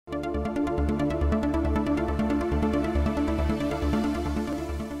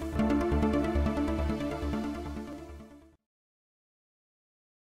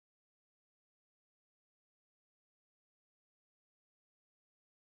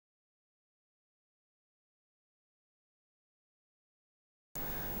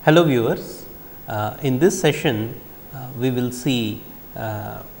Hello viewers, in this session we will see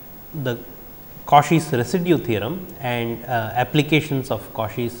the Cauchy's residue theorem and applications of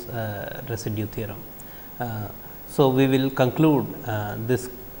Cauchy's residue theorem. So, we will conclude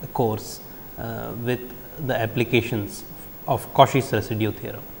this course with the applications of Cauchy's residue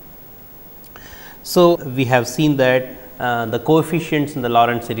theorem. So, we have seen that the coefficients in the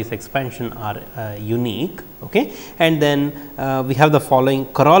Laurent series expansion are unique, okay? And then we have the following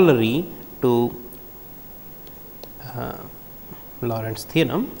corollary to Laurent's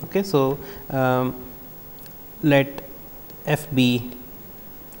theorem. Okay. So, let f be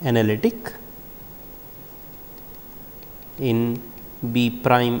analytic in B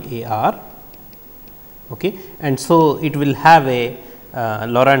prime A r, okay, and so it will have a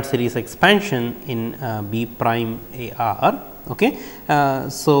Laurent series expansion in B prime A r. Okay.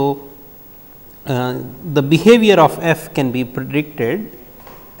 So, the behavior of f can be predicted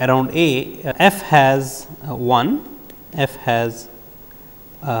around A. F has 1, f has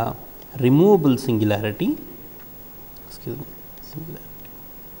removable singularity, excuse me, singularity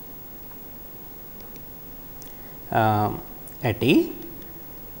at A.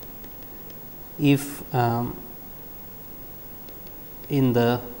 If in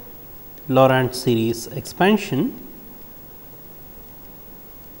the Laurent series expansion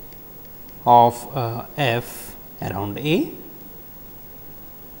of f around A,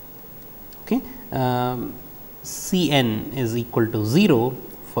 okay, C n is equal to 0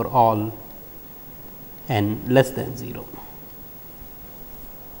 for all n less than 0.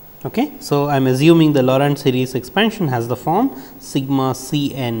 Okay. So, I am assuming the Laurent series expansion has the form sigma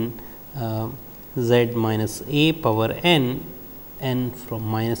C n z minus a power n from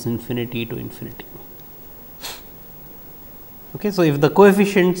minus infinity to infinity. Okay. So, if the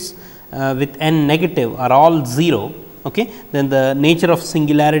coefficients with n negative are all 0, okay, then the nature of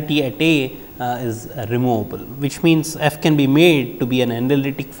singularity at A is removable, which means f can be made to be an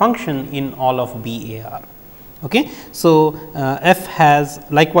analytic function in all of B A r. Okay. So, f has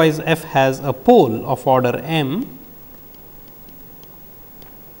likewise f has a pole of order m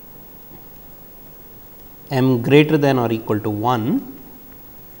greater than or equal to 1,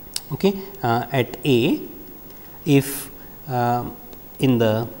 okay, at A, if in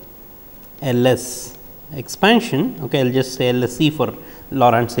the LS expansion, okay, I will just say LSE for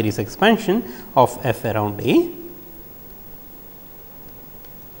Laurent series expansion of f around A,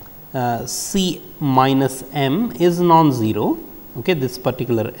 C minus m is non-zero, okay, this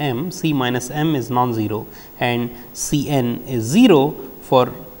particular m C minus m is non-zero and C n is 0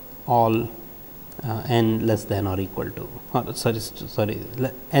 for all n less than or equal to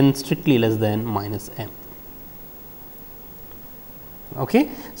n strictly less than minus m. Okay.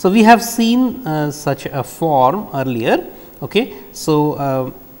 So, we have seen such a form earlier. Okay. So,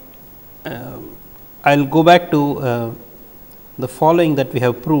 I will go back to the following that we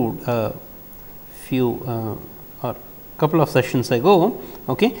have proved few or couple of sessions ago.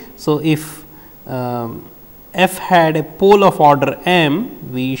 Okay. So, if f had a pole of order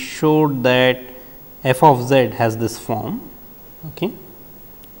m, we showed that f of z has this form. Okay.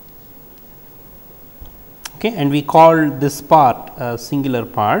 Okay, and we called this part singular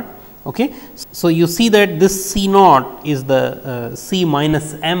part. Okay. So, you see that this C naught is the C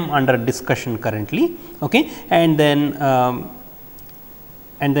minus m under discussion currently, okay, and then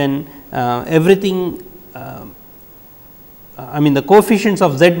everything I mean the coefficients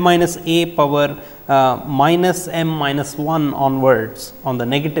of z minus a power minus m minus 1 onwards on the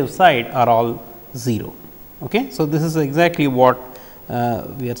negative side are all 0. Okay. So, this is exactly what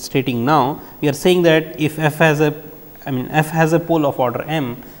we are stating now. We are saying that if f has a f has a pole of order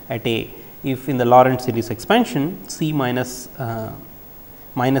m at A, if in the Laurent series expansion C minus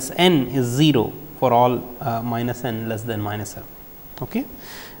n is 0 for all minus n less than minus m. Okay.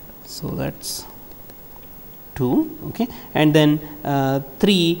 So, that is 2, okay. And then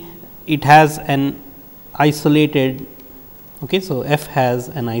 3, it has an isolated, okay. So, f has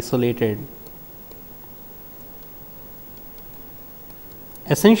an isolated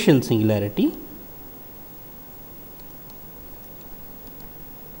essential singularity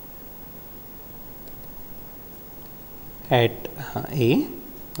at A,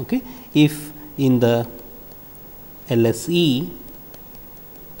 okay, if in the LSE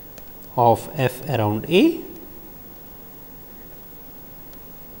of f around A,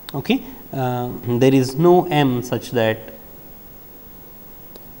 okay, there is no m such that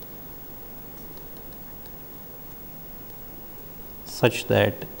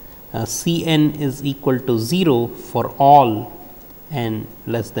C n is equal to 0 for all n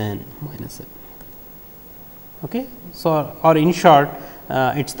less than minus m. Okay. So, or in short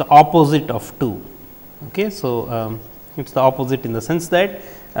it is the opposite of 2. Okay. So, it is the opposite in the sense that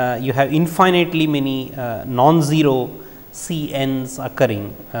you have infinitely many non-zero C n's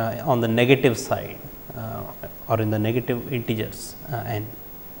occurring on the negative side or in the negative integers n.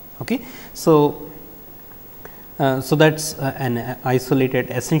 Okay. So, so that is an isolated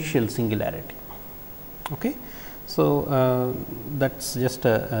essential singularity. Okay. So, that is just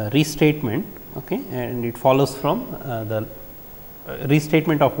a restatement, okay, and it follows from the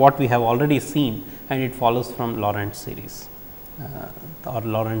restatement of what we have already seen, and it follows from Lorentz series or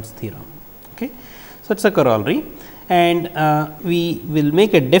Lorentz theorem. Okay. So, it is a corollary, and we will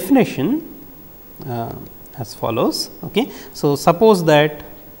make a definition as follows. Okay. So, suppose that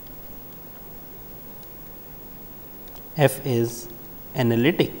f is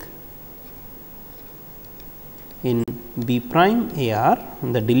analytic in B prime A r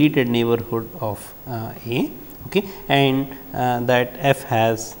in the deleted neighborhood of A, okay, and that f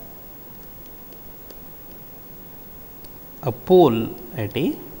has a pole at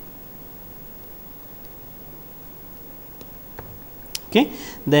A. Okay.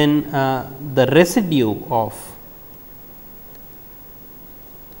 Then the residue of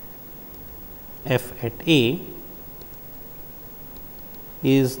f at A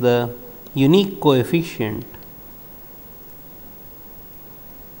is the unique coefficient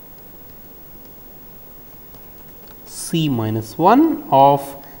C minus 1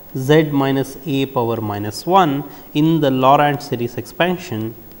 of z minus a power minus 1 in the Lorentz series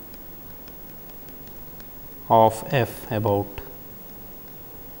expansion of f about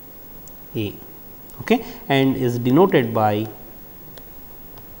A, okay, and is denoted by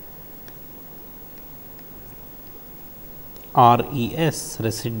RES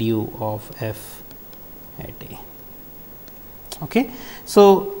residue of f at A. Okay.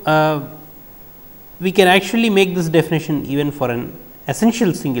 So, we can actually make this definition even for an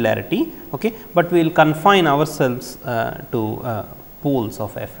essential singularity, okay, but we will confine ourselves to poles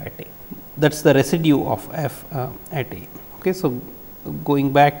of f at A. That is the residue of f at A. Okay. So,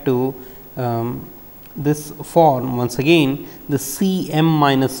 going back to this form once again, the C m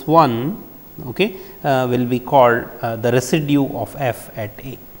minus 1, okay, will be called the residue of f at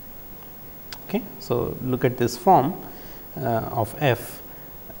A. Okay. So, look at this form of f,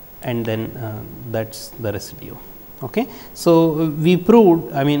 and then that is the residue. Okay. So, we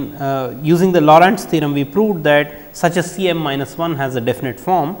proved, I mean using the Lorentz theorem, we proved that such a C m minus 1 has a definite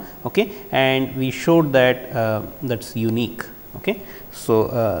form, okay, and we showed that that is unique. Okay.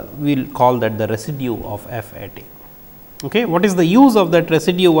 So, we will call that the residue of f at A. Okay. What is the use of that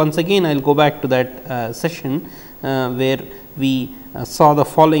residue? Once again I will go back to that session where we saw the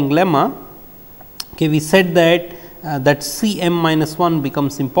following lemma. Okay. We said that that C m minus 1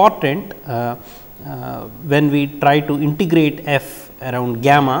 becomes important when we try to integrate f around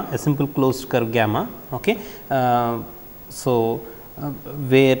gamma, a simple closed curve gamma. Okay. So,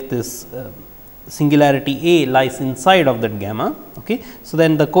 where this singularity A lies inside of that gamma. Okay. So,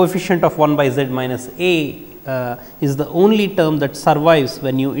 then the coefficient of 1 by z minus A is the only term that survives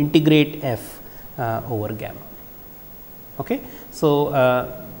when you integrate f over gamma. Okay. So,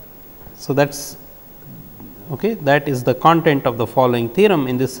 so that is okay, that is the content of the following theorem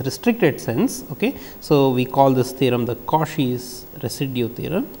in this restricted sense. Okay. So, we call this theorem the Cauchy's residue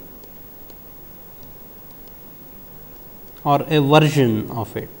theorem or a version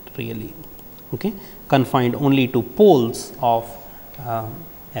of it really, okay, confined only to poles of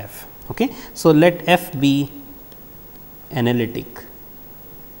f. Okay. So, let f be analytic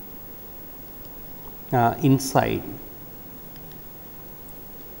inside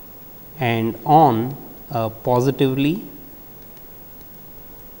and on a positively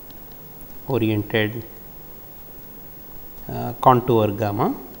oriented contour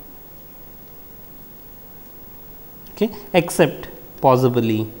gamma, okay, except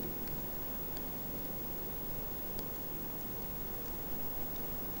possibly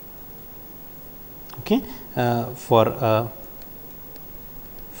okay, for a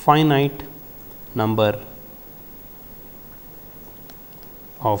finite number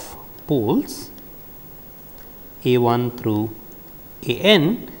of poles A1 through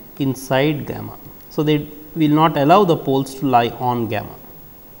An inside gamma. So, they will not allow the poles to lie on gamma,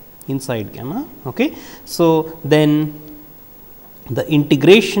 inside gamma. Okay. So, then the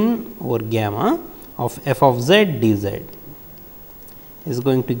integration over gamma of f of z dz is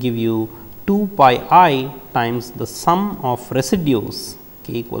going to give you 2 pi I times the sum of residues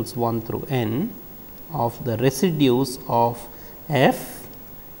k equals 1 through n of the residues of f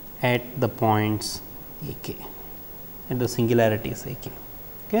at the points a k, at the singularities a k,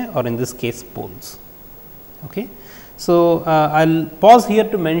 okay, or in this case poles. Okay. So, I will pause here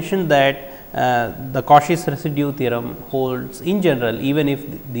to mention that the Cauchy's residue theorem holds in general, even if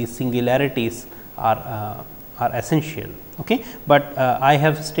these singularities are essential. Okay. But I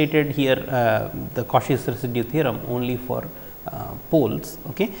have stated here the Cauchy's residue theorem only for poles,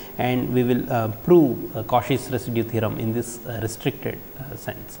 okay, and we will prove Cauchy's residue theorem in this restricted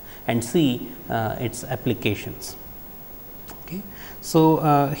sense and see its applications. Okay.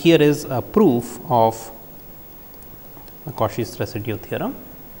 So, here is a proof of the Cauchy's residue theorem.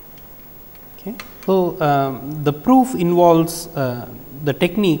 Okay. So, the proof involves the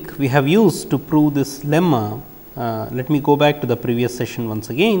technique we have used to prove this lemma. Let me go back to the previous session once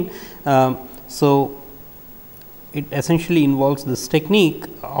again. So, it essentially involves this technique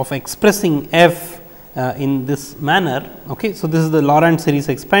of expressing f in this manner. Okay. So, this is the Laurent series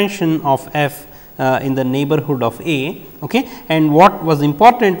expansion of f in the neighborhood of A, okay. And what was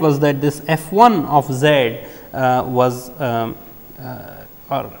important was that this f 1 of z was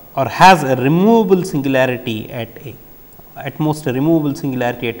or has a removable singularity at A, at most a removable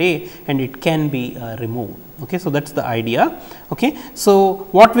singularity at A, and it can be removed. Okay. So, that is the idea. Okay. So,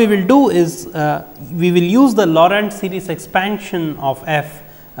 what we will do is we will use the Laurent series expansion of f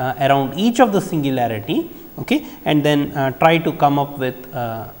around each of the singularity, okay, and then try to come up with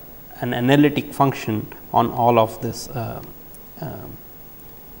an analytic function on all of this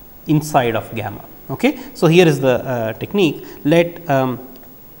inside of gamma. Okay. So, here is the technique. Let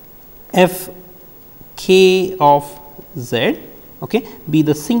f k of z, okay, be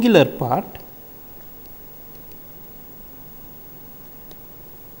the singular part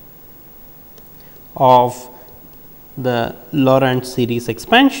of the Laurent series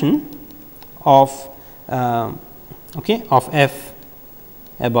expansion of okay, of f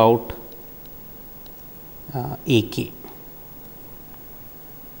about a k.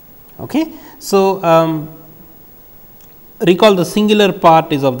 Okay. So, recall the singular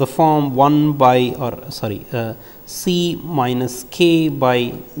part is of the form 1 by or sorry c minus k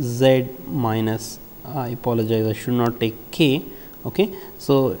by z minus, I apologize, I should not take k. Okay.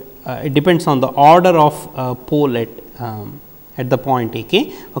 So, it depends on the order of pole at the point a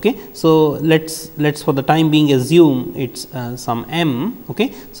k. Okay. So, let's for the time being assume it is some m.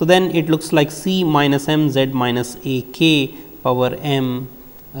 Okay. So, then it looks like c minus m z minus a k power m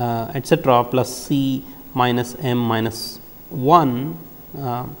etcetera plus c minus m minus 1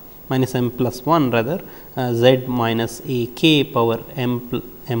 minus m plus 1 rather z minus a k power m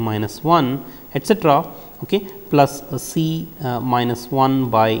minus 1 etcetera, okay, plus c minus 1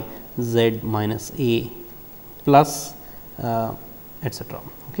 by z minus a plus etcetera,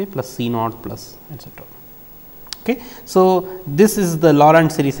 okay, plus c naught plus etcetera. Okay. So, this is the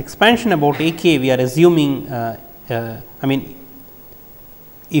Laurent series expansion about a k. We are assuming I mean,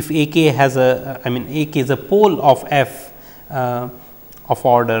 if a k has a a k is a pole of f of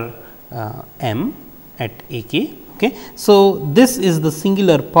order m at a k. Okay. So, this is the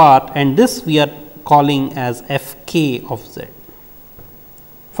singular part and this we are calling as f k of z.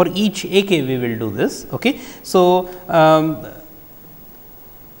 For each a k we will do this. Okay. So,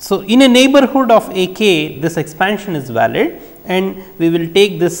 so in a neighborhood of a k this expansion is valid and we will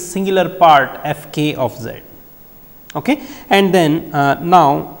take this singular part f k of z. Okay. And then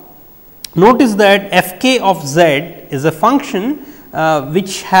now notice that f k of z is a function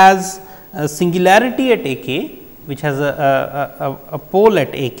which has a singularity at a k, which has a pole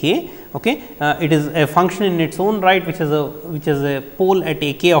at a k. Okay. It is a function in its own right which has a pole at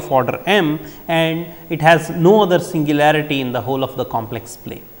a k of order m, and it has no other singularity in the whole of the complex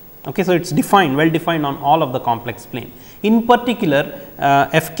plane. Okay. So, it is defined, well defined on all of the complex plane. In particular,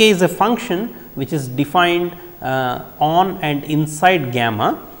 f k is a function which is defined on and inside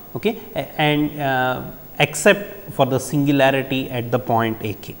gamma, okay, and except for the singularity at the point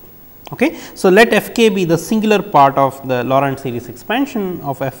a k. Okay. So, let f k be the singular part of the Laurent series expansion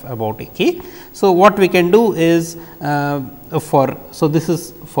of f about a k. So, what we can do is so this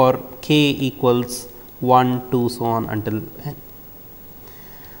is for k equals 1, 2, so on until n.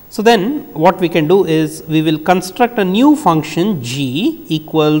 So, then what we can do is we will construct a new function g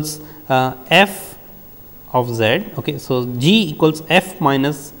equals f of z. Okay. So, g equals f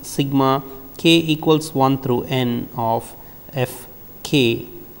minus sigma k equals 1 through n of f k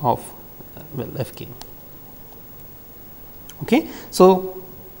of f k. Okay. So,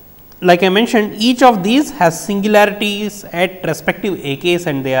 like I mentioned, each of these has singularities at respective a k's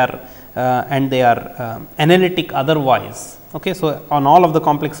and they are analytic otherwise. Okay. So, on all of the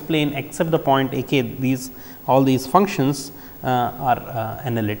complex plane except the point a k, all these functions are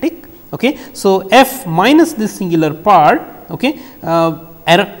analytic. Okay. So, f minus this singular part, okay,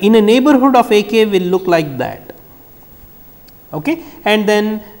 in a neighborhood of a k will look like that. Okay. And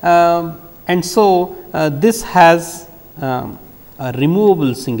then and so this has a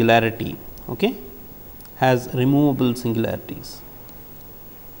removable singularity, okay, has removable singularities.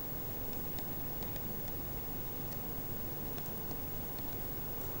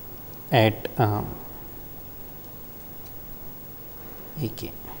 At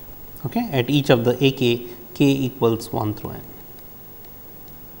AK, okay, at each of the AK, k equals 1 through n.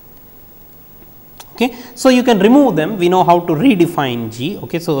 Okay. So, you can remove them, we know how to redefine G.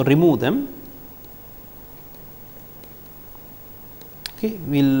 Okay. So, remove them. Okay.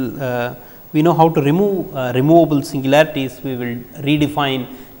 We know how to remove removable singularities, we will redefine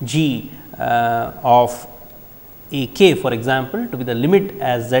G of A k, for example, to be the limit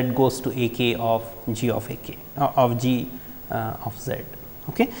as z goes to A k of G of A k of G of z.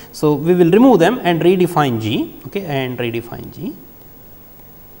 Okay. So, we will remove them and redefine G, okay, and redefine G.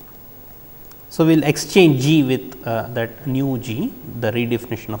 So, we will exchange G with that new G, the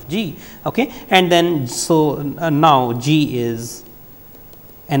redefinition of G, okay, and then so now G is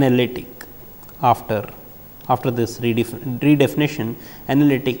analytic after this redefinition,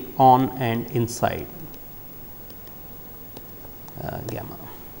 analytic on and inside gamma.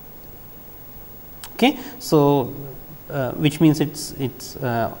 Okay. So, which means it's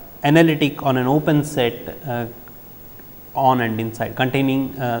analytic on an open set on and inside,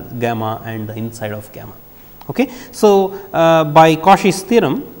 containing gamma and the inside of gamma. Okay. So, by Cauchy's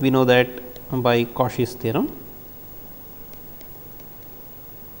theorem, we know that by Cauchy's theorem,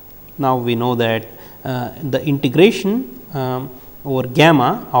 now we know that the integration over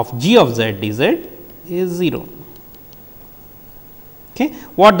gamma of G of z dz is 0. Okay.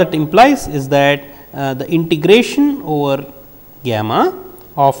 What that implies is that the integration over gamma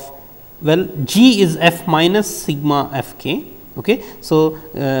of, well, G is f minus sigma f k. Okay. So,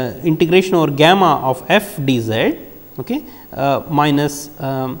 integration over gamma of f dz, okay, minus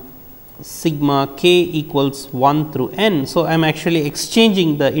sigma k equals 1 through n. So, I am actually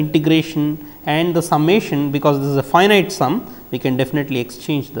exchanging the integration and the summation, because this is a finite sum, we can definitely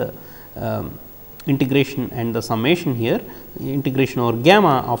exchange the integration and the summation here, integration over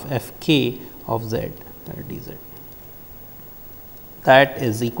gamma of f k of z dz, that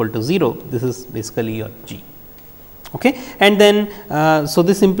is equal to 0. This is basically your G. Okay. And then so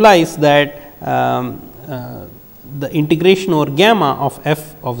this implies that the integration over gamma of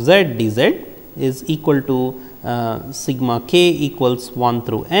f of z dz is equal to sigma k equals 1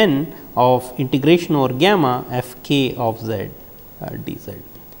 through n of integration over gamma f k of z dz.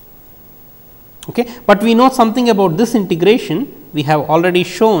 Okay. But we know something about this integration, we have already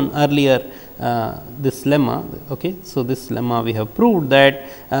shown earlier this lemma. Okay. So, this lemma we have proved that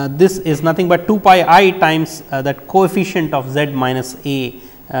this is nothing but 2 pi I times that coefficient of z minus a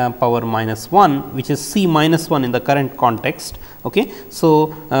power minus 1, which is c minus 1 in the current context. Okay.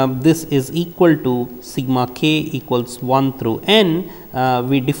 So, this is equal to sigma k equals 1 through n.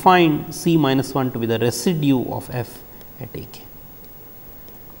 We define c minus 1 to be the residue of f at a k.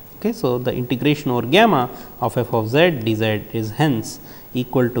 Okay. So, the integration over gamma of f of z dz is hence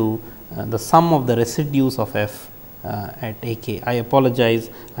equal to the sum of the residues of f at a k. I apologize,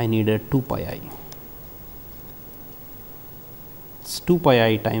 I needed 2 pi I. It is 2 pi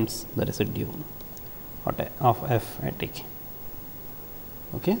I times the residue of f at a k.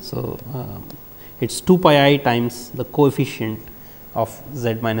 Okay. So, it is 2 pi I times the coefficient of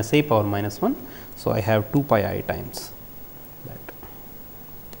z minus a power minus 1. So, I have 2 pi I times that.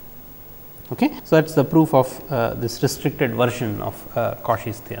 Okay. So, that is the proof of this restricted version of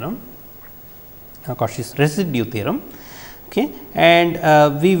Cauchy's theorem, Cauchy's residue theorem. Okay. And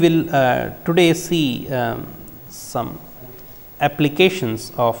we will today see some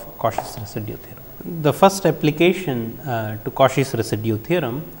applications of Cauchy's residue theorem. The first application to Cauchy's residue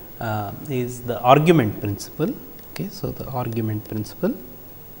theorem is the argument principle. Okay. So, the argument principle.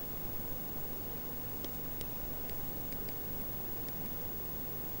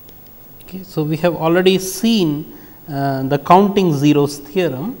 Okay. So, we have already seen the counting zeros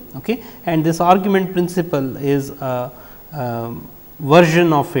theorem, okay, and this argument principle is a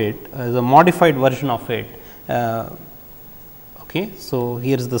version of it, is a modified version of it. Okay. So,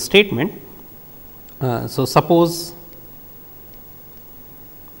 here is the statement. So, suppose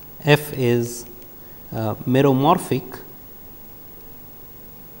f is meromorphic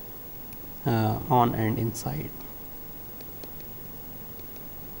on and inside,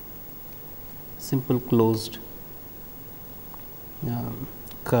 simple closed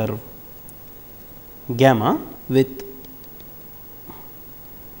curve gamma with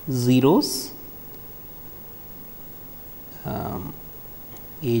zeros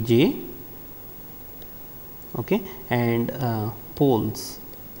aj okay, and poles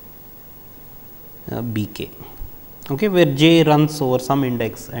bk, okay, where j runs over some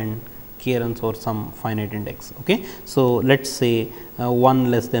index and k runs over some finite index. Okay. So, let us say 1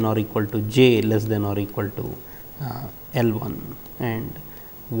 less than or equal to j less than or equal to L 1 and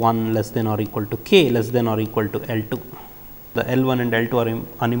 1 less than or equal to k less than or equal to L 2. The L 1 and L 2 are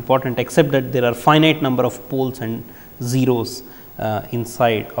unimportant, except that there are finite number of poles and zeros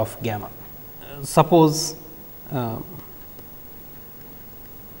inside of gamma. Suppose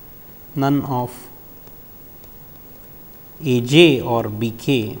none of A j or B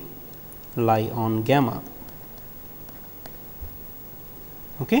k lie on gamma.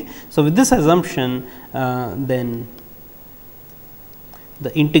 Okay. So, with this assumption, then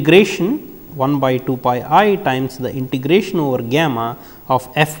the integration 1 by 2 pi I times the integration over gamma of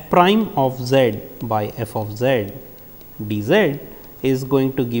f prime of z by f of z dz is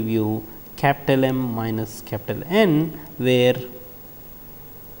going to give you capital M minus capital N, where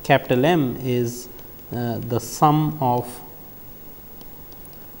capital M is the sum of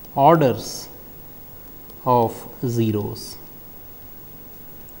orders of zeros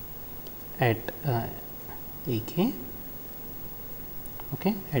at A k,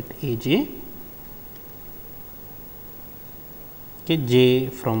 okay, at A j, okay, j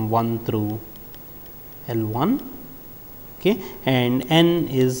from 1 through L 1, okay, and N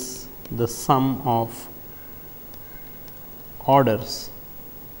is the sum of orders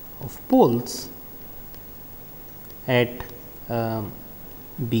of poles at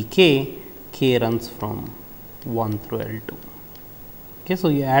B k, k runs from 1 through L 2. Okay. So,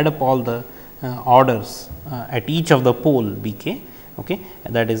 you add up all the orders at each of the pole B k, okay,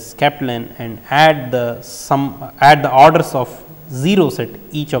 that is capital N, and add the orders of zeros at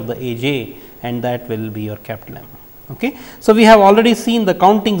each of the A j, and that will be your capital M. Okay. So, we have already seen the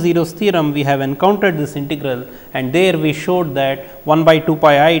counting zeros theorem. We have encountered this integral, and there we showed that 1 by 2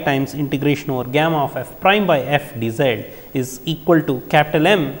 pi I times integration over gamma of f prime by f dz is equal to capital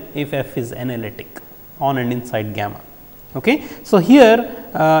M if f is analytic on and inside gamma. Okay. So, here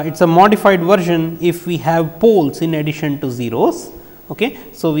it is a modified version if we have poles in addition to zeros. Okay.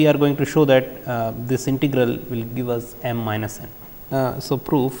 So, we are going to show that this integral will give us m minus n. So,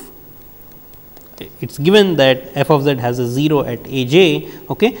 proof, it is given that f of z has a 0 at A j.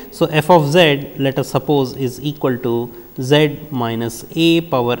 Okay. So, f of z, let us suppose, is equal to z minus a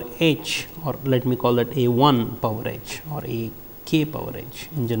power h, or let me call that a 1 power h or a k power h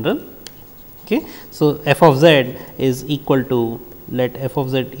in general. Okay. So, f of z is equal to, let f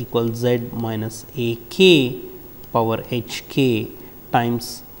of z equal z minus a k power h k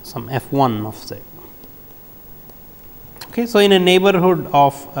times some f 1 of z. Okay. So, in a neighborhood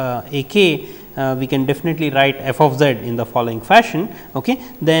of a k, we can definitely write f of z in the following fashion. Okay.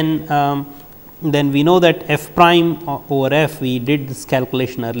 Then we know that f prime over f, we did this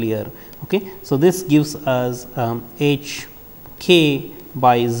calculation earlier. Okay. So, this gives us h k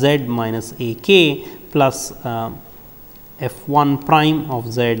by z minus a k plus f 1 prime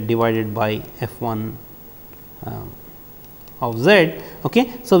of z divided by f 1 of z.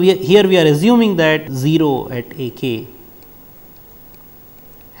 Okay. So, here we are assuming that 0 at a k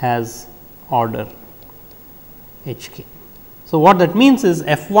has order h k. So, what that means is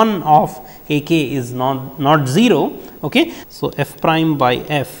f 1 of a k is not 0. Okay. So, f prime by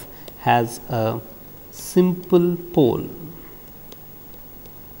f has a simple pole,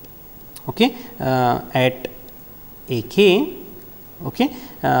 okay, at a k, okay,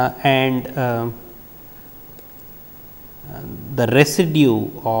 and the residue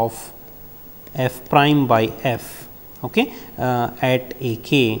of f prime by f, okay, at a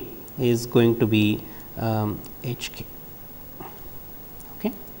k is going to be h k.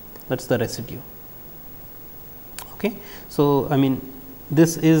 Okay. That is the residue. Okay. So, I mean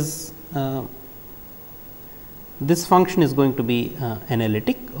this is this function is going to be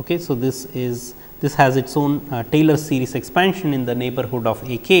analytic. Okay. So, this has its own Taylor series expansion in the neighborhood of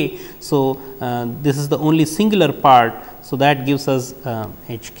a k. So, this is the only singular part. So, that gives us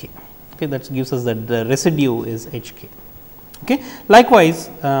h k. Okay. That gives us that the residue is h k. Okay. Likewise,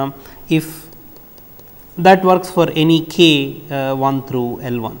 if that works for any k 1 through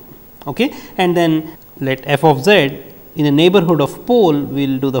L 1, okay, and then let f of z in a neighborhood of pole, we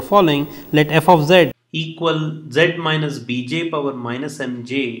will do the following. Let f of z equal z minus b j power minus m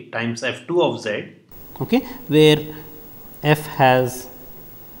j times f 2 of z, okay, where f has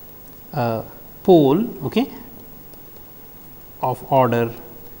a pole, okay, of order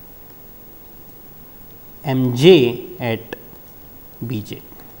m j at b j.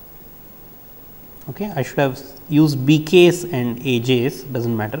 Okay. I should have used b k's and a j's, does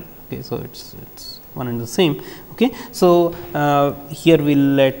not matter. Okay. So, it is one and the same. Okay. So, here we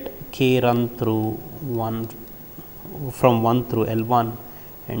will let k run through 1 from 1 through L 1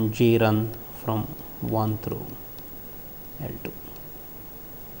 and j run from 1 through L 2.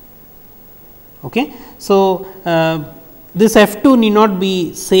 Okay. So, this f 2 need not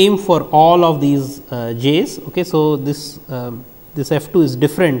be same for all of these j's. Okay. So, this f 2 is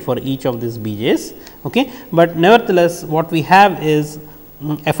different for each of these b j's, okay. But nevertheless, what we have is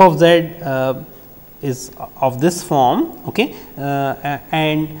f of z is of this form, okay.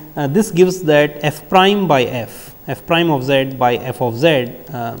 And this gives that f prime by f prime of z by f of z.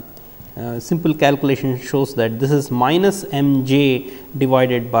 Simple calculation shows that this is minus m j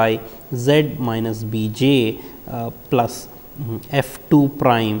divided by z minus b j plus f 2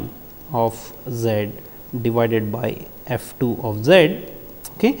 prime of z divided by f 2 of z,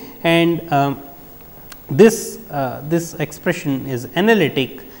 okay. And this expression is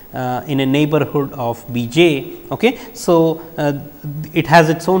analytic in a neighborhood of b j, okay. So, it has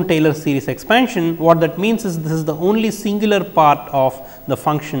its own Taylor series expansion. What that means is this is the only singular part of the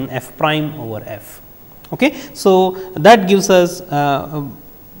function f prime over f, okay. So, that gives us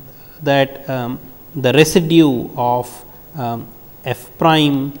that the residue of f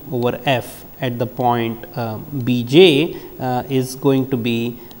prime over f at the point b j is going to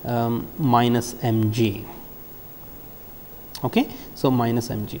be minus m j, okay. So, minus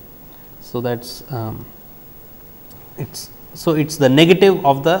m j. So, that is it's the negative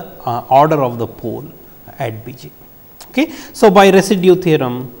of the order of the pole at b j, okay. So, by residue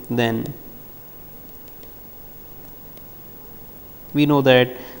theorem, then we know that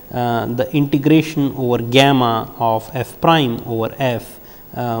the integration over gamma of f prime over f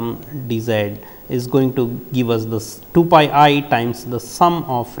dz is going to give us this 2 pi I times the sum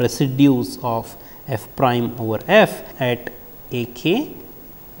of residues of f prime over f at a k,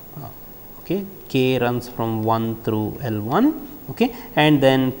 okay. K runs from 1 through L 1, okay. And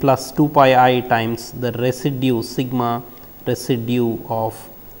then plus 2 pi I times the residue sigma residue of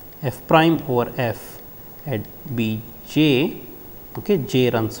f prime over f at b j, okay. J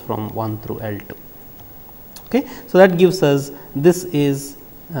runs from 1 through L 2, okay. So, that gives us this is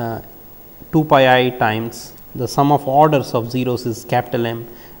 2 pi I times the sum of orders of zeros is capital M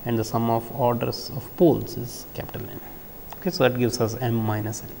and the sum of orders of poles is capital N, okay. So, that gives us m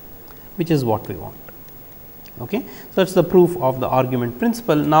minus n, which is what we want, okay. So, that is the proof of the argument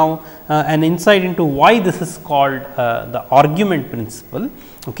principle. Now, an insight into why this is called the argument principle,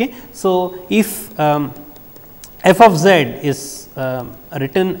 okay. So, if f of z is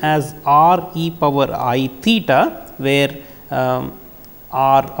written as r e power I theta, where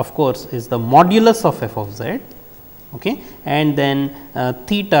r of course, is the modulus of f of z, okay, and then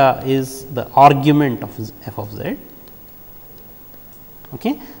theta is the argument of f of z,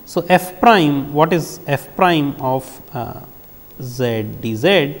 okay. So, f prime, what is f prime of z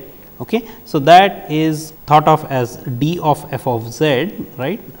dz, okay. So, that is thought of as d of f of z,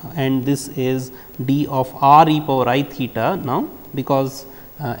 right, and this is d of r e power I theta now, because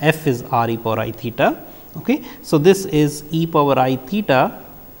f is r e power I theta, okay. So, this is e power I theta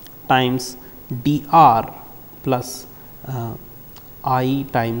times dr plus I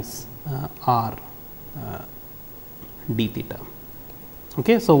times r d theta.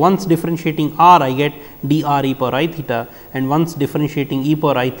 Okay. So, once differentiating r, I get dr e power I theta, and once differentiating e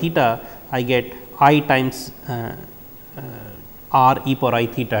power I theta, I get I times r e power I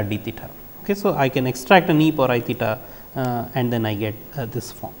theta d theta. Okay. So, I can extract an e power I theta and then I get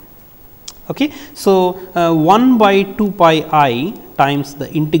this form. Okay. So, 1 by 2 pi I times the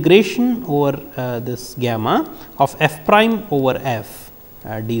integration over this gamma of f prime over f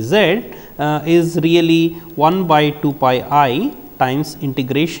dz is really 1 by 2 pi I times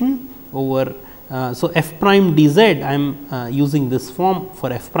integration over. So, f prime dz, I am using this form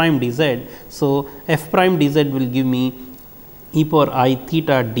for f prime dz. So, f prime dz will give me e power I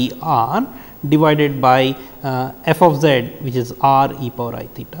theta dr divided by f of z, which is r e power I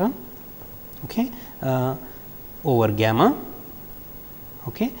theta, okay, over gamma,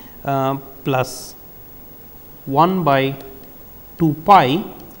 okay, plus 1 by 2 pi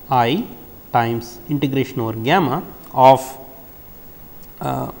I times integration over gamma of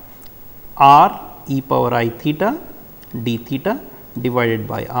r e power I theta d theta divided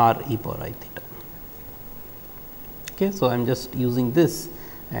by r e power I theta. Okay. So, I am just using this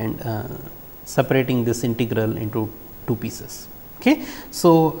and separating this integral into two pieces. Okay.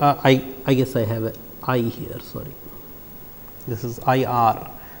 So, I guess I have a I here, sorry, this is I r.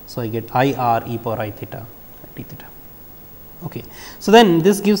 So, I get I r e power I theta d theta. Okay. So, then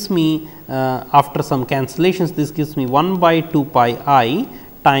this gives me after some cancellations, this gives me 1 by 2 pi I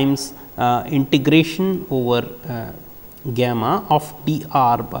times integration over gamma of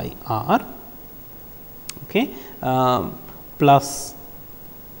dr by r, okay, plus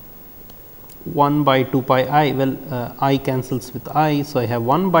 1 by 2 pi I. Well, I cancels with I. So, I have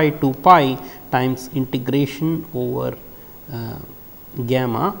 1 by 2 pi times integration over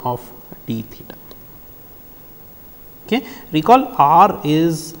gamma of d theta. Okay. Recall r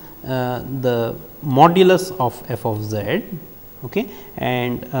is the modulus of f of z, okay,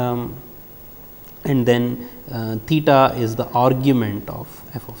 and then theta is the argument of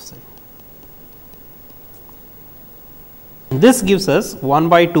f of z. This gives us 1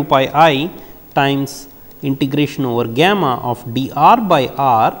 by 2 pi I times integration over gamma of dr by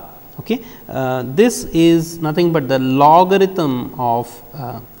r. Okay. This is nothing but the logarithm of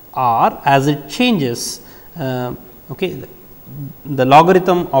r as it changes, okay, the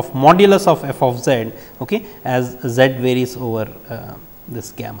logarithm of modulus of f of z, okay, as z varies over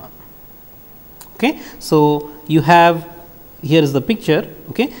this gamma. Okay. So, you have here is the picture.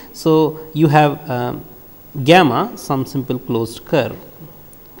 Okay. So, you have gamma, some simple closed curve,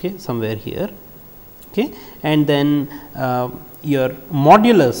 okay, somewhere here, okay, and then your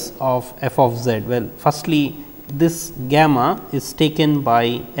modulus of f of z. Well, firstly this gamma is taken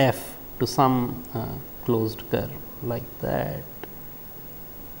by f to some closed curve like that,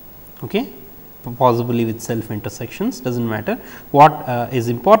 okay, possibly with self intersections, does not matter. What is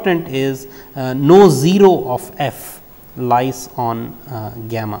important is no 0 of f lies on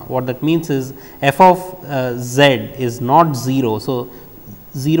gamma. What that means is f of z is not 0. So,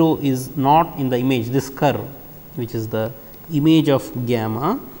 0 is not in the image, this curve which is the image of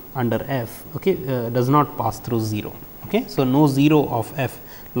gamma under f, okay, does not pass through 0. Okay. So, no 0 of f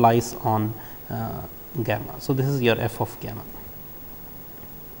lies on gamma. So, this is your f of gamma.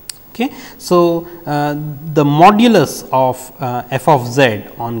 Okay. So, the modulus of f of z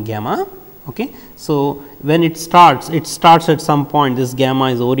on gamma. Okay. So, when it starts at some point, this gamma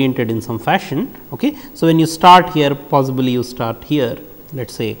is oriented in some fashion. Okay. So, when you start here, possibly you start here, let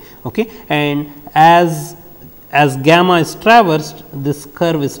us say, okay, and as gamma is traversed, this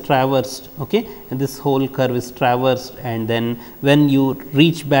curve is traversed, okay, and this whole curve is traversed, and then when you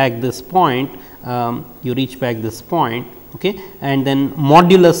reach back this point, okay, and then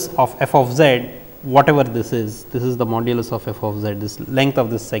modulus of f of z, whatever this is the modulus of f of z, this length of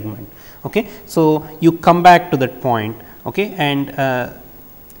this segment. Okay. So, you come back to that point, okay, and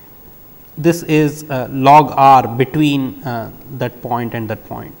this is log r between that point and that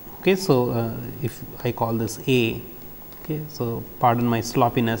point. Okay. So, if I call this a, okay, so pardon my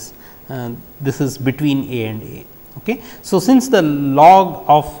sloppiness, this is between a and a. Okay. So, since the log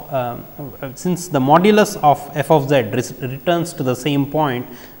of since the modulus of f of z returns to the same point,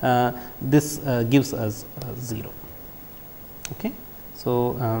 this gives us 0. Okay.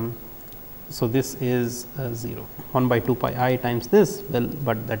 So, so this is 0, 1 by 2 pi I times this, well,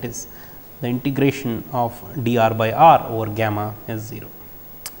 but that is the integration of dr by r over gamma is 0.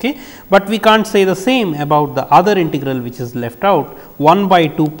 Okay. But we can't say the same about the other integral which is left out, 1 by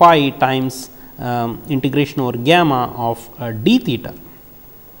 2 pi times integration over gamma of d theta.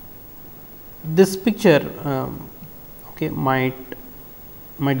 This picture okay, might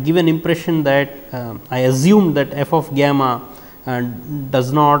give an impression that I assume that f of gamma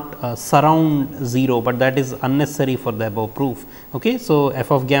does not surround 0, but that is unnecessary for the above proof. Okay. So,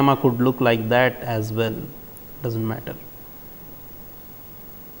 f of gamma could look like that as well, does not matter.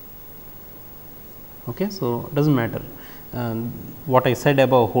 Okay. So, does not matter, what I said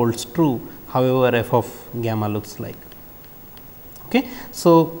above holds true, however, f of gamma looks like. Okay.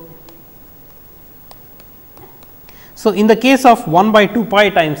 So, in the case of 1 by 2 pi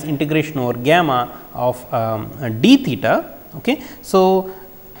times integration over gamma of d theta. Okay. So,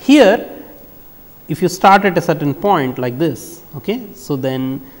 here if you start at a certain point like this, okay, so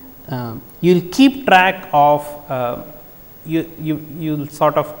then you will keep track of you will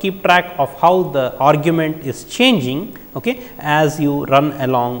sort of keep track of how the argument is changing, okay, as you run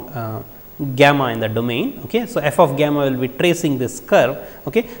along gamma in the domain. Okay. So, f of gamma will be tracing this curve.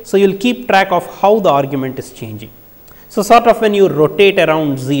 Okay. So, you will keep track of how the argument is changing. So, sort of when you rotate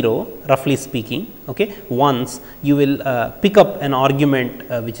around 0, roughly speaking, okay, once you will pick up an argument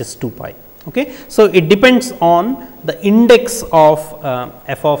which is 2 pi. Okay. So, it depends on the index of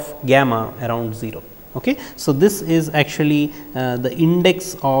f of gamma around 0. Okay. So, this is actually the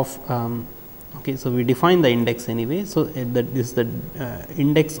index of okay. So, we define the index anyway. So, that is the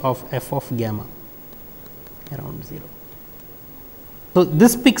index of f of gamma around 0. So,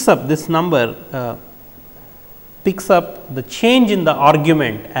 this picks up this number picks up the change in the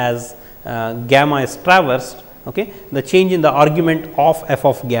argument as gamma is traversed, okay, the change in the argument of f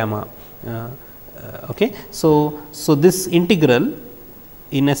of gamma Okay. So this integral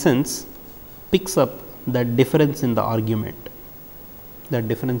in essence picks up that difference in the argument,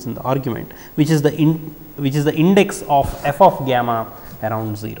 which is the index of f of gamma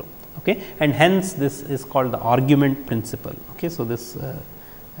around 0, okay, and hence this is called the argument principle. Okay. So this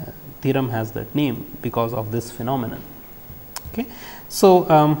theorem has that name because of this phenomenon. Okay. So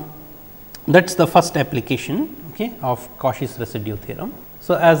that is the first application, okay, of Cauchy's residue theorem.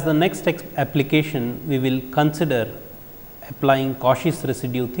 So as the next application, we will consider applying Cauchy's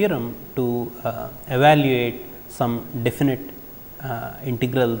residue theorem to evaluate some definite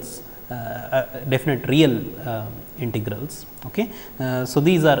integrals, definite real integrals. Okay. So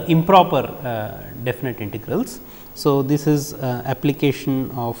these are improper definite integrals. So this is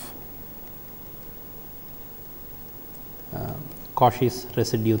application of Cauchy's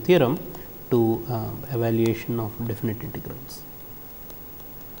residue theorem to evaluation of definite integrals.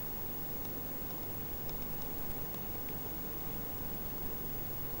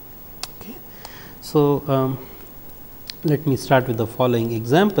 Okay. So let me start with the following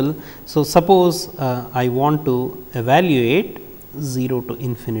example. So suppose I want to evaluate 0 to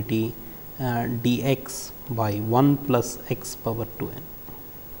infinity dx by 1 plus x power 2 n.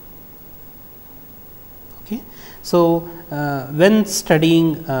 Okay. So when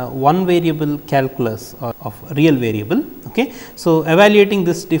studying one variable calculus or of real variable, okay, so evaluating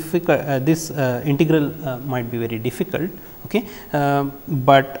this integral might be very difficult, okay,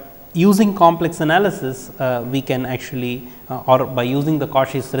 but using complex analysis we can actually or by using the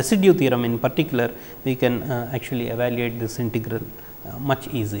Cauchy's residue theorem in particular, we can actually evaluate this integral much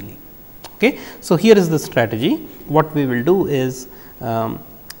easily. Okay. So here is the strategy. What we will do is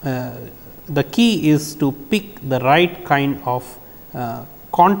the key is to pick the right kind of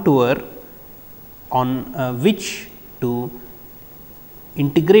contour on which to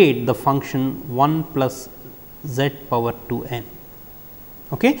integrate the function 1 plus z power 2 n.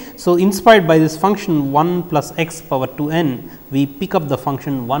 Okay. So inspired by this function 1 plus x power 2 n, we pick up the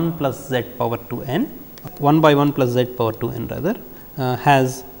function 1 plus z power 2 n, 1 by 1 plus z power 2 n rather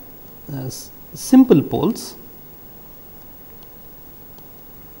has simple poles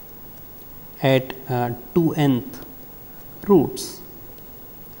at 2 nth roots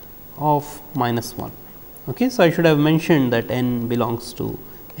of minus 1. Okay. So I should have mentioned that n belongs to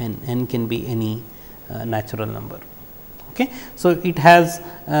n can be any natural number. Okay. So it has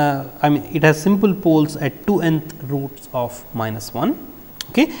it has simple poles at 2 nth roots of minus 1,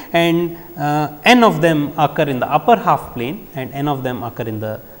 okay, and n of them occur in the upper half plane and n of them occur in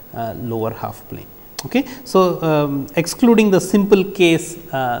the lower half plane. Okay. So excluding the simple case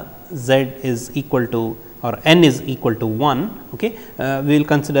z is equal to or n is equal to 1, okay, we will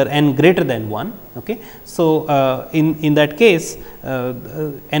consider n greater than 1. Okay. So in that case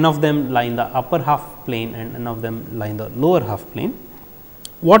n of them lie in the upper half plane and n of them lie in the lower half plane.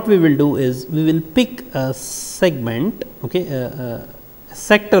 What we will do is we will pick a segment, okay, a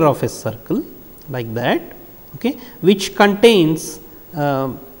sector of a circle like that, okay, which contains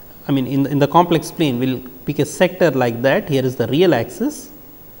in the complex plane we will pick a sector like that. Here is the real axis,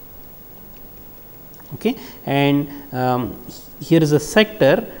 okay, and here is a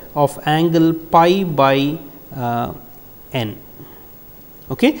sector of angle pi by n.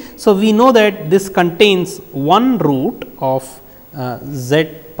 Okay. So we know that this contains one root of z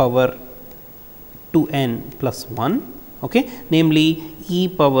power 2 n plus 1, okay, namely e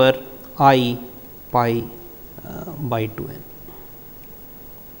power I pi by 2 n.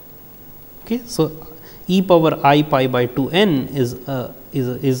 Okay. So e power I pi by 2 n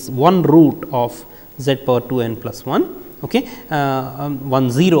is one root of z power 2 n plus 1, okay,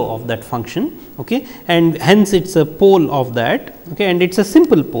 1 0 of that function, okay, and hence it is a pole of that, okay, and it is a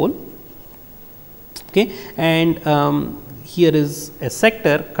simple pole, okay, and here is a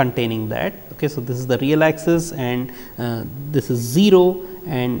sector containing that. Okay. So this is the real axis and this is 0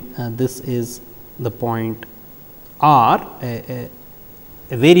 and this is the point r, a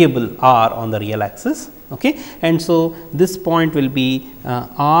variable r on the real axis, okay, and so this point will be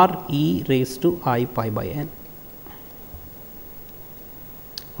r e raised to I pi by n.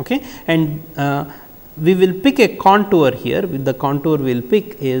 Okay. And we will pick a contour here. With the contour we will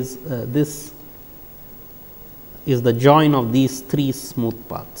pick is this is the join of these three smooth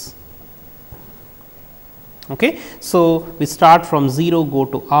paths. Okay. So we start from 0, go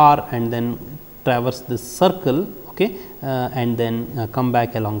to r and then traverse this circle, okay, and then come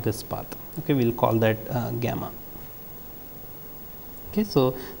back along this path. Okay. We will call that gamma. Okay.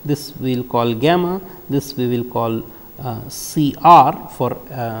 So this we will call gamma, this we will call CR for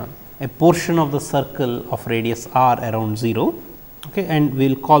a portion of the circle of radius r around 0. okay, and we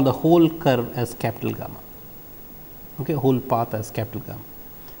will call the whole curve as capital gamma, okay, whole path as capital gamma.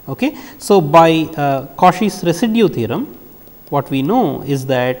 Okay. So, by Cauchy's residue theorem, what we know is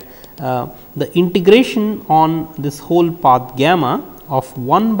that the integration on this whole path gamma of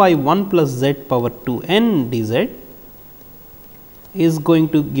 1 by 1 plus z power 2 n dz is going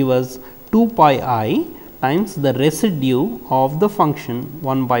to give us 2 pi I times the residue of the function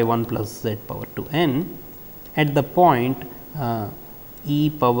 1 by 1 plus z power 2 n at the point e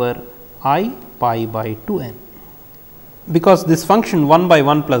power I pi by 2 n. Because this function 1 by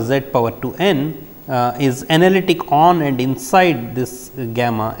 1 plus z power 2 n is analytic on and inside this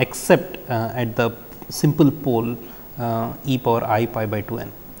gamma, except at the simple pole e power I pi by 2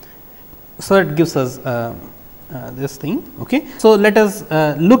 n. So, that gives us this thing. Okay. So, let us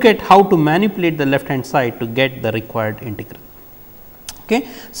look at how to manipulate the left hand side to get the required integral. Okay.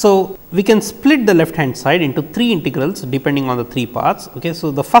 So, we can split the left hand side into 3 integrals depending on the 3 paths. Okay.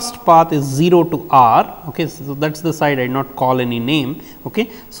 So, the first path is 0 to r. Okay. So, that is the side I did not call any name. Okay.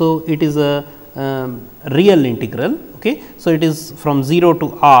 So, it is a real integral. Okay. So, it is from 0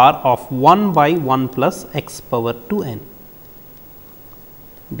 to r of 1 by 1 plus x power 2 n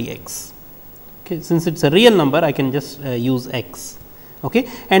dx. Okay. Since it is a real number, I can just use x. Okay.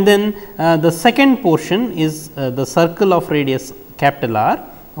 And then the second portion is the circle of radius capital R.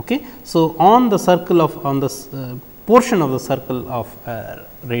 Okay. So, on the circle of portion of the circle of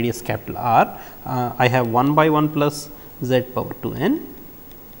radius capital R, I have 1 by 1 plus z power 2 n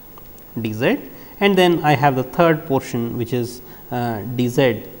dz, and then I have the third portion, which is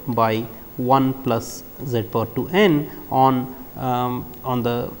dz by 1 plus z power 2 n on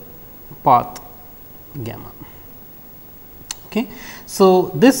the path gamma. Okay.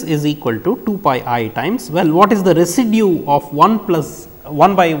 So, this is equal to 2 pi I times, well, what is the residue of 1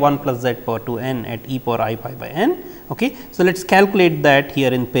 by 1 plus z power 2 n at e power I pi by n. Okay. So, let us calculate that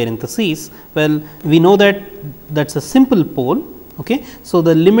here in parentheses. Well, we know that is a simple pole. Okay. So,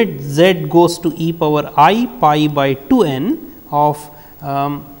 the limit z goes to e power I pi by 2 n of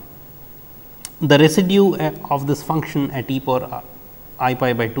the residue of this function at e power I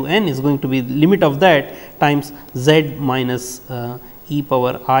pi by 2 n is going to be the limit of that times z minus e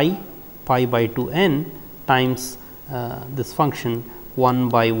power I pi by 2 n times this function 1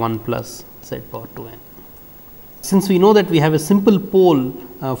 by 1 plus z power 2 n. Since we know that we have a simple pole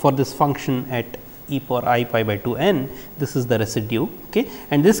for this function at e power I pi by 2 n, this is the residue. Okay.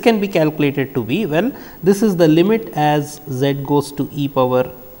 And this can be calculated to be, well, this is the limit as z goes to e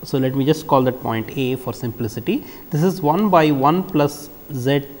power. So, let me just call that point A for simplicity. This is 1 by 1 plus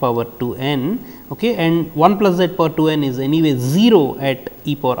z power 2 n, okay, and 1 plus z power 2 n is anyway 0 at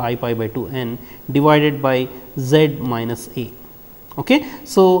e power I pi by 2 n divided by z minus a. Okay.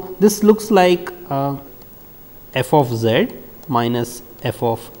 So, this looks like f of z minus f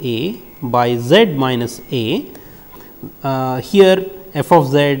of a by z minus a. Here f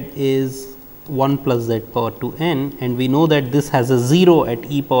of z is 1 plus z power 2 n, and we know that this has a 0 at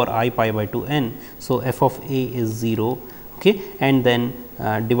e power I pi by 2 n. So, f of a is 0, okay, and then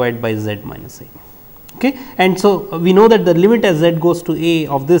divide by z minus a. Okay. And so, we know that the limit as z goes to a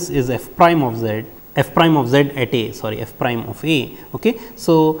of this is f prime of z at a, sorry, f prime of a. Okay.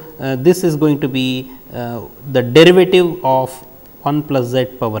 So, this is going to be the derivative of 1 plus z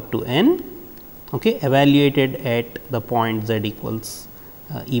power 2 n, okay, evaluated at the point z equals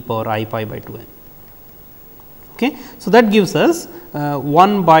e power I pi by 2 n. Okay. So, that gives us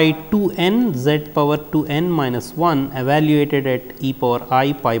 1 by 2 n z power 2 n minus 1 evaluated at e power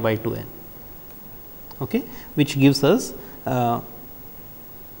I pi by 2 n, okay, which gives us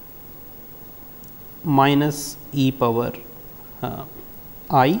minus e power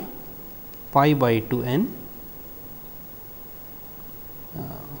I pi by 2 n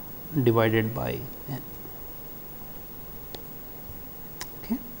divided by n.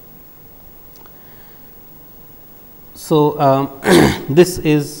 Okay. So, this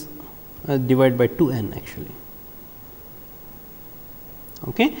is divided by 2 n actually.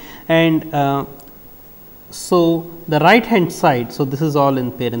 Okay. And so, the right hand side, so this is all in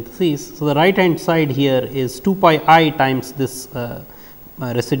parentheses. So, the right hand side here is 2 pi I times this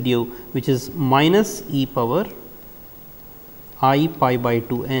residue, which is minus e power I pi by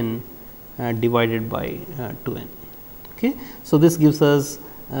 2 n divided by 2 n. Okay. So, this gives us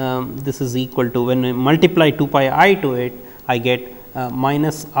this is equal to, when we multiply 2 pi I to it, I get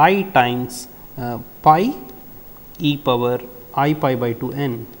minus I times pi e power I pi by 2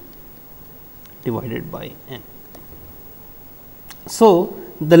 n divided by n. So,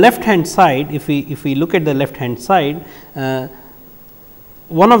 the left hand side, if we look at the left hand side,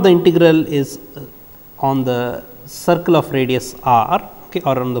 one of the integral is on the circle of radius r, okay,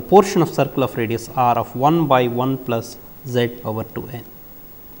 or on the portion of circle of radius r of 1 by 1 plus z power 2 n.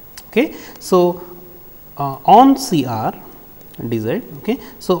 Okay. So, on C r dz. Okay.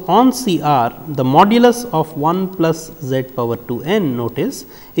 So, on C r the modulus of 1 plus z power 2 n, notice,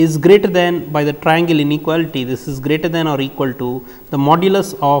 is greater than, by the triangle inequality, this is greater than or equal to the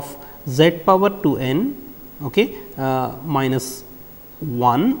modulus of z power 2 n, okay, minus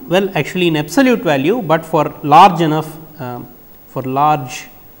 1. Well, actually in absolute value, but for large enough, for large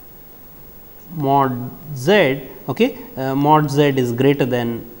mod z, okay, mod z is greater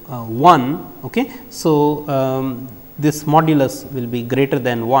than 1. Okay. So, this modulus will be greater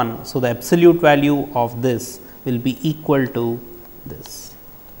than 1. So, the absolute value of this will be equal to this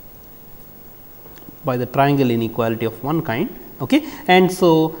by the triangle inequality of one kind. Okay. And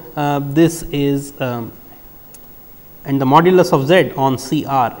so, this is and the modulus of z on C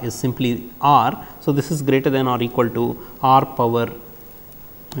r is simply r. So, this is greater than or equal to r power,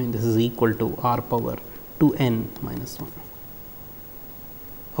 I mean this is equal to r power 2 n minus 1.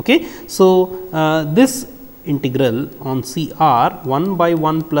 Okay. So, this integral on C r 1 by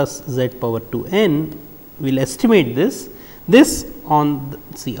 1 plus z power 2 n will estimate this. This on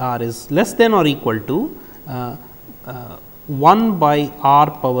C r is less than or equal to 1 by r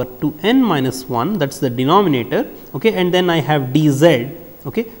power 2 n minus 1, that is the denominator, okay, and then I have d z.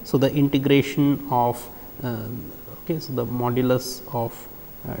 Okay. So, the integration of okay, so the modulus of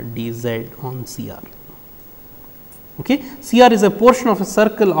d z on C r. Okay. C r is a portion of a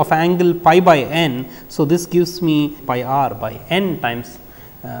circle of angle pi by n. So, this gives me pi r by n times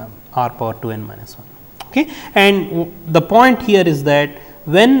r power 2 n minus 1. Okay. And the point here is that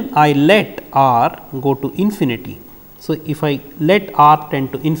when I let r go to infinity, so if I let r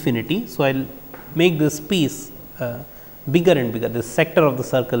tend to infinity, so I will make this piece bigger and bigger, this sector of the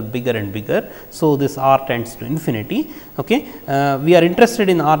circle bigger and bigger. So, this r tends to infinity. Okay. We are interested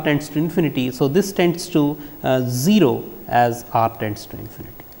in r tends to infinity. So, this tends to 0 as r tends to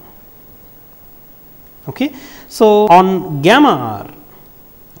infinity. Okay. So, on gamma r,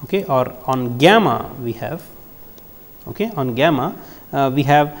 okay, or on gamma we have, okay, on gamma we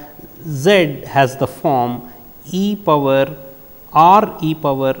have z has the form e power r e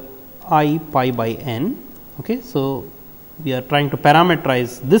power I pi by n. Okay. So, we are trying to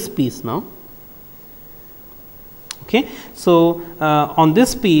parameterize this piece now. Okay. So, on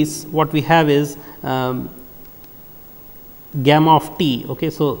this piece what we have is gamma of t. Okay.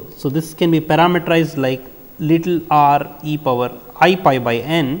 So, this can be parameterized like little r e power I pi by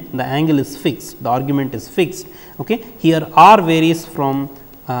n, the angle is fixed, the argument is fixed. Okay. Here r varies from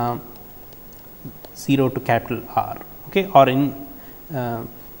 0 to capital R, okay, or in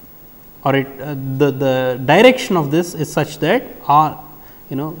or it the direction of this is such that r,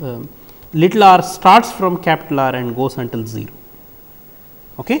 you know, little r starts from capital R and goes until 0.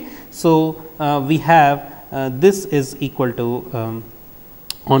 Okay. So, we have this is equal to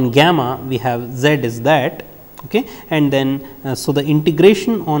on gamma we have z is that, okay, and then so the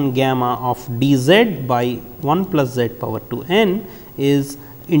integration on gamma of dz by 1 plus z power 2 n is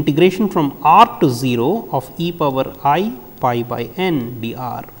integration from r to 0 of e power I pi by n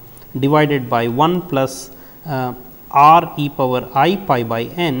dr divided by 1 plus r e power I pi by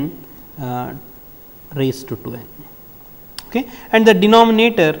n raised to 2 n. Okay. And the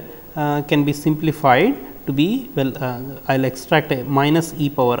denominator can be simplified to be, well, I will extract a minus e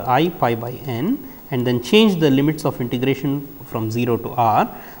power I pi by n and then change the limits of integration from 0 to r,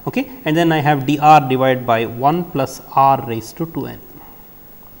 okay, and then I have dr divided by 1 plus r raised to 2 n.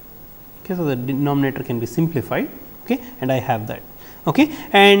 Okay. So, the denominator can be simplified, okay, and I have that. Okay.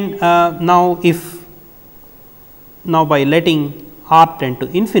 And now, if now by letting r tend to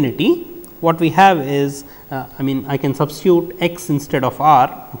infinity, what we have is I mean I can substitute x instead of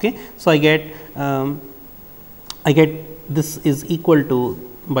r. Okay. So, I get this is equal to,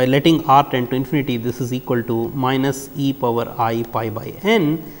 by letting r tend to infinity, this is equal to minus e power I pi by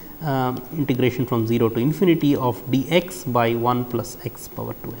n integration from 0 to infinity of dx by 1 plus x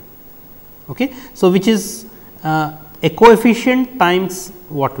power 2 n. Okay. So, which is a coefficient times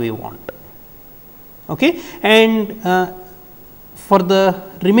what we want. Okay. And for the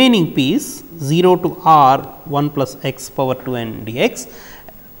remaining piece 0 to r 1 plus x power 2 n dx,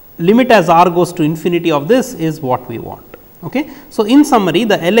 limit as r goes to infinity of this is what we want. Okay. So, in summary,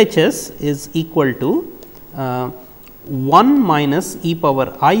 the LHS is equal to 1 minus e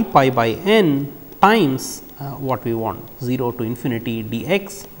power I pi by n times what we want, 0 to infinity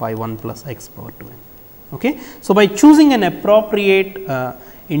dx by 1 plus x power 2 n. Okay. So, by choosing an appropriate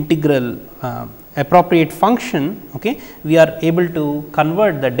integral appropriate function, okay, we are able to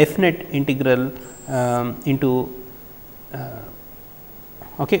convert the definite integral into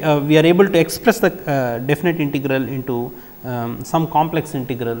we are able to express the definite integral into some complex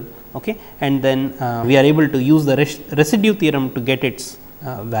integral, and then we are able to use the residue theorem to get its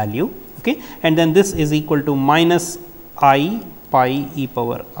value, and then this is equal to minus I pi e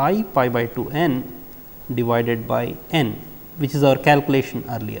power I pi by 2 n divided by n, which is our calculation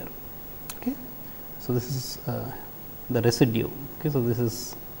earlier. So, this is the residue. So, this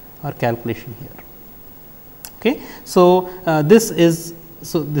is our calculation here. So, this is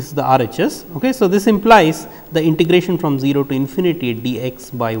the RHS. So, this implies the integration from 0 to infinity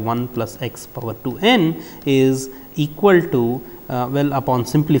dx by 1 plus x power 2 n is equal to well, upon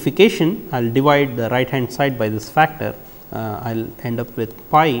simplification I will divide the right hand side by this factor, I will end up with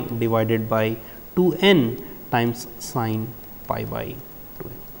pi divided by 2 n times sin pi by 2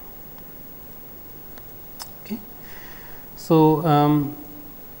 n. So,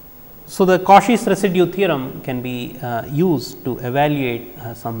 so the Cauchy's residue theorem can be used to evaluate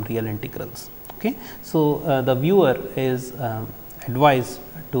some real integrals. So, the viewer is advised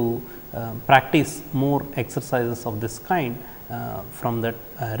to practice more exercises of this kind from the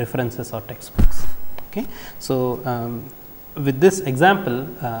references or textbooks. So, with this example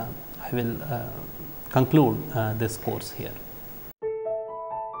I will conclude this course here.